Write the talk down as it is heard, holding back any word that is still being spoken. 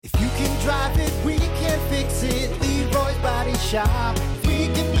drive it, we can fix it. Leroy's Body Shop. We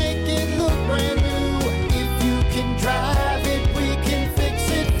can make it look brand new. If you can drive it, we can fix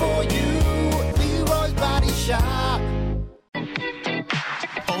it for you. Leroy's Body Shop.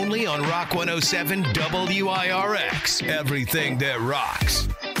 Only on Rock 107 WIRX. Everything that rocks.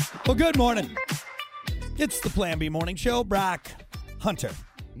 Well, good morning. It's the Plan B Morning Show. Brock Hunter.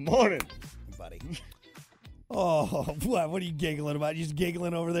 Morning. Buddy. Oh, what are you giggling about? You just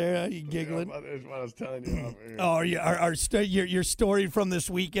giggling over there? Are you giggling? Yeah, that's what I was telling you. Oh, your story from this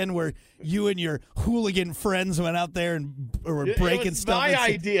weekend where you and your hooligan friends went out there and were breaking stuff. My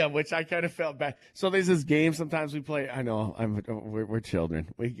idea, which I kind of felt bad. So there's this game sometimes we play. I know we're children.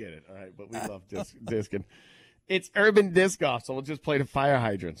 We get it, all right, but we love discing. It's urban disc golf, so we'll just play the fire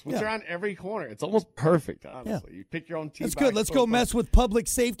hydrants, which are on every corner. It's almost perfect, honestly. Yeah. You pick your own tee. That's good. Let's go mess with public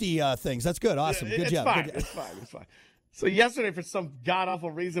safety things. That's good. Awesome. Good job. It's fine. So yesterday, for some god-awful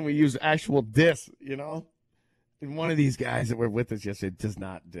reason, we used actual discs, you know? And one of these guys that were with us yesterday does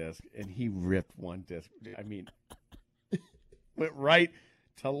not disc, and he ripped one disc. I mean, went right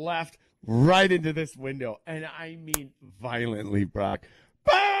to left, right into this window. And I mean violently, Brock.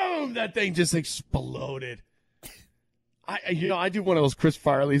 Boom! That thing just exploded. I do one of those Chris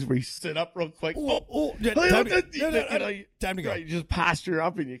Farley's where you sit up real quick. Time to go. You just posture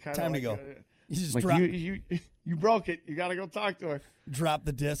up and you kind of time to go. You just like drop. You broke it. You got to go talk to her. Drop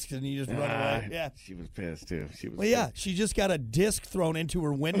the disc and you just run away. Yeah. She was pissed too. She just got a disc thrown into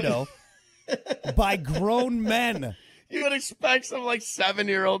her window by grown men. You would expect some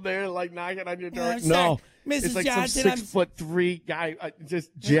 7-year-old there knocking on your door. No, Mrs. It's Johnson, some 6'3" guy just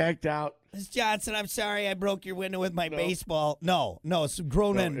jacked out. Ms. Johnson, I'm sorry I broke your window with my baseball. No, it's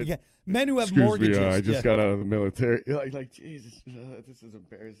grown men. Men who have mortgages. I just got out of the military. Like Jesus, this is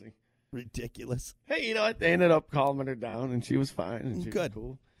embarrassing. Ridiculous. Hey, you know what? They ended up calming her down, and she was fine. And she was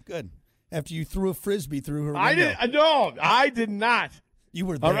cool. Good. After you threw a Frisbee through her window. I did not. You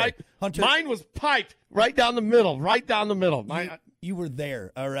were there. All right, Hunter. Mine was piped right down the middle. You were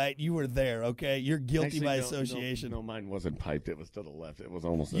there, all right? You were there, okay? You're guilty by association. No, mine wasn't piped. It was to the left. It was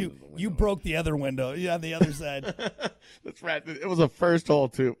almost You broke the other window. Yeah, on the other side. Let's wrap this. It was a first hole,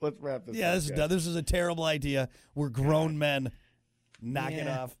 too. Let's wrap this up. This is a terrible idea. We're grown men. Knock it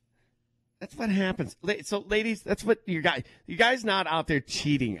off. That's what happens. So, ladies, that's what your guy's not out there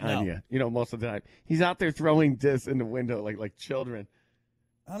cheating on you, most of the time. He's out there throwing discs in the window like children.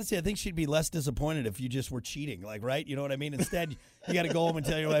 Honestly, I think she'd be less disappointed if you just were cheating, right? You know what I mean? Instead, you got to go home and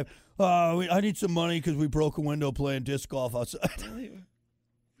tell your wife, I need some money because we broke a window playing disc golf outside.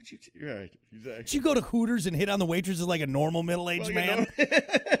 You're right. Exactly. Did you go to Hooters and hit on the waitresses like a normal middle-aged man?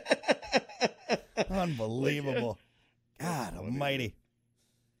 Unbelievable. God almighty.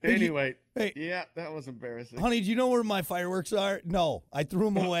 Anyway, that was embarrassing. Honey, do you know where my fireworks are? No, I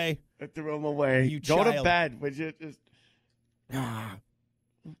threw them away. You go to bed. Would you just...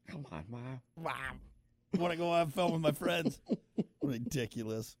 Come on, Mom. I want to go have fun with my friends.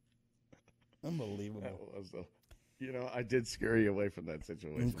 Ridiculous. Unbelievable. That was I did scare you away from that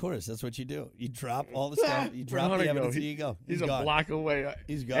situation. Of course, that's what you do. You drop all the stuff. You drop the evidence, and you go. He's a block away.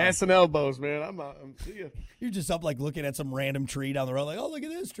 He's gone. Ass and elbows, man. I'm out. See ya. You're just up looking at some random tree down the road oh, look at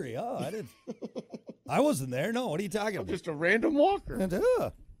this tree. Oh, I didn't. I wasn't there. No, what are you talking about? Just a random walker.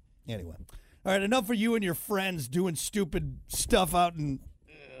 Anyway. All right, enough for you and your friends doing stupid stuff out in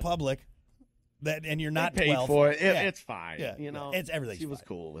public. And you're not paid 12. for it. It's fine. Yeah, everything's She was fine.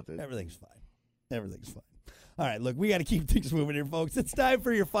 cool with it. Everything's fine. All right, look, we got to keep things moving here, folks. It's time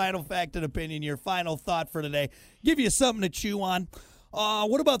for your final fact and opinion, your final thought for today. Give you something to chew on.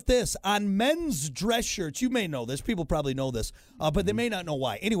 What about this? On men's dress shirts, you may know this. People probably know this, but they may not know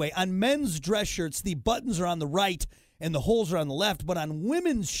why. Anyway, on men's dress shirts, the buttons are on the right and the holes are on the left. But on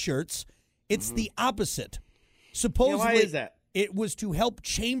women's shirts, it's the opposite. Supposedly, why is that? It was to help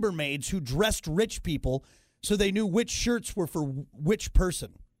chambermaids who dressed rich people so they knew which shirts were for which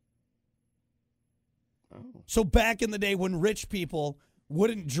person. Oh. So back in the day when rich people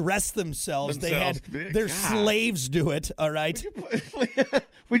wouldn't dress themselves, they had their slaves do it, all right?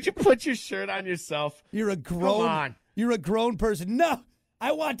 Would you put your shirt on yourself? You're a grown person. No,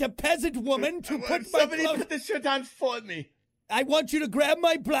 I want a peasant woman to put somebody put the shirt on for me. I want you to grab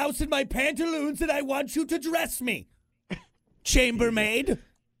my blouse and my pantaloons and I want you to dress me. Chambermaid.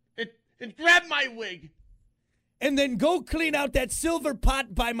 And grab my wig. And then go clean out that silver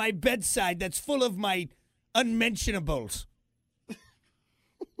pot by my bedside that's full of my unmentionables.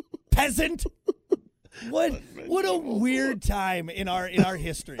 Peasant. What a weird time in our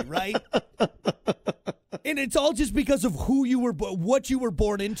history, right? And it's all just because of who you were, what you were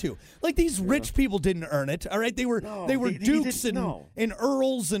born into. Like these rich people didn't earn it. All right, they were dukes and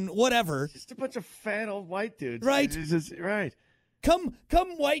earls and whatever. Just a bunch of fat old white dudes. Right. Right. Come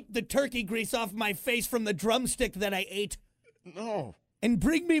wipe the turkey grease off my face from the drumstick that I ate. No. And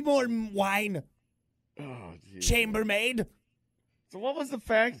bring me more wine. Oh, geez. Chambermaid. So what was the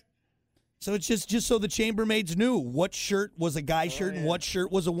fact? So it's just so the chambermaids knew what shirt was a guy's shirt and what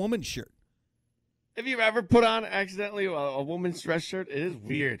shirt was a woman's shirt. Have you ever put on accidentally a woman's dress shirt? It is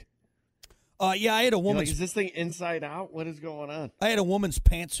weird. Yeah, I had a woman's. Is this thing inside out? What is going on? I had a woman's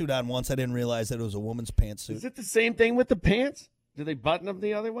pantsuit on once. I didn't realize that it was a woman's pantsuit. Is it the same thing with the pants? Do they button them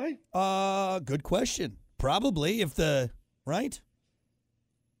the other way? Good question. Probably right?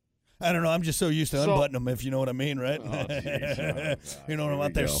 I don't know. I'm just so used to unbuttoning them, if you know what I mean, right? Oh, geez. You know, I'm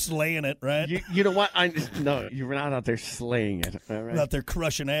out there slaying it, right? You know what? No, you're not out there slaying it. All right? I'm out there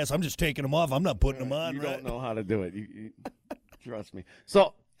crushing ass. I'm just taking them off. I'm not putting them on. You right? don't know how to do it. You trust me.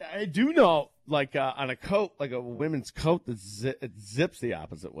 So I do know, like on a coat, like a women's coat, it zips the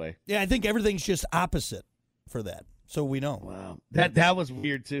opposite way. Yeah, I think everything's just opposite for that. So we know. Wow, that was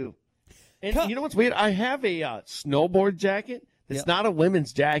weird too. And you know what's weird? I have a snowboard jacket. It's not a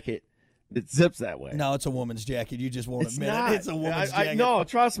women's jacket. It zips that way. No, it's a woman's jacket. You just won't admit it. It's a woman's jacket. No,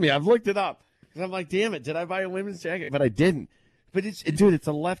 trust me. I've looked it up. Because I'm like, damn it, did I buy a women's jacket? But I didn't. But it's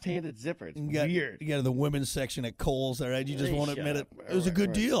a left-handed zipper. It's weird. You got the women's section at Kohl's, all right? You just won't admit it. It was a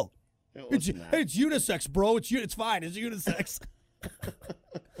good deal. It's unisex, bro. It's fine. It's unisex.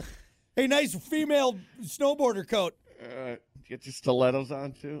 Hey, nice female snowboarder coat. Get your stilettos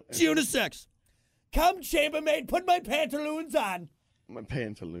on, too. It's unisex. Come, chambermaid, put my pantaloons on. My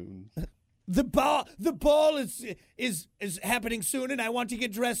pantaloons. The ball is happening soon, and I want to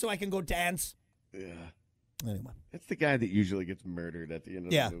get dressed so I can go dance. Yeah. Anyway. That's the guy that usually gets murdered at the end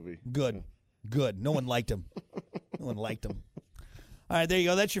of the movie. Good. No one liked him. All right, there you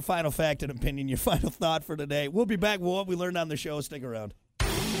go. That's your final fact and opinion, your final thought for today. We'll be back with what we learned on the show. Stick around.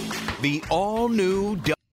 The all-new